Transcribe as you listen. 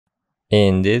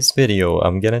In this video,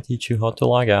 I'm gonna teach you how to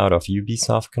log out of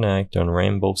Ubisoft Connect on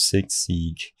Rainbow Six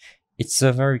Siege. It's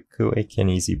a very quick and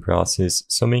easy process,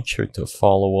 so make sure to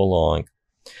follow along.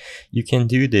 You can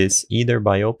do this either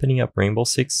by opening up Rainbow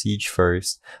Six Siege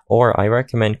first, or I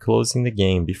recommend closing the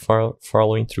game before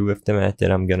following through with the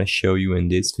method I'm gonna show you in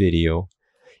this video.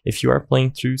 If you are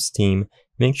playing through Steam,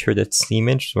 make sure that Steam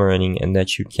is running and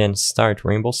that you can start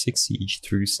Rainbow Six Siege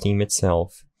through Steam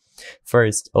itself.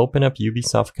 First, open up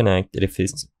Ubisoft Connect if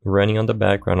it's running on the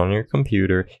background on your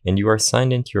computer and you are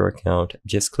signed into your account.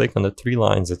 Just click on the three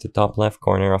lines at the top left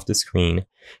corner of the screen.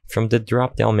 From the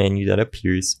drop-down menu that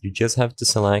appears, you just have to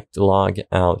select Log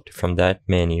Out from that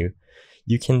menu.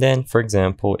 You can then, for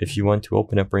example, if you want to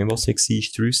open up Rainbow Six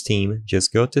Siege through Steam,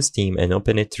 just go to Steam and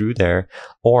open it through there,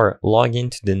 or log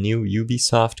into the new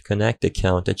Ubisoft Connect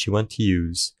account that you want to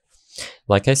use.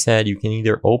 Like I said, you can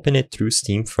either open it through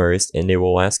Steam first and they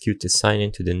will ask you to sign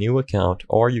into the new account,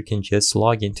 or you can just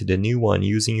log into the new one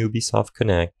using Ubisoft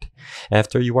Connect.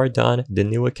 After you are done, the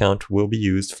new account will be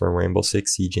used for Rainbow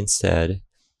Six Siege instead.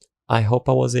 I hope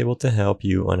I was able to help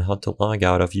you on how to log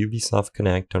out of Ubisoft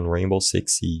Connect on Rainbow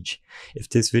Six Siege. If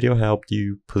this video helped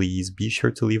you, please be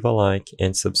sure to leave a like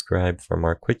and subscribe for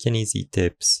more quick and easy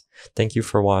tips. Thank you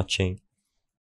for watching.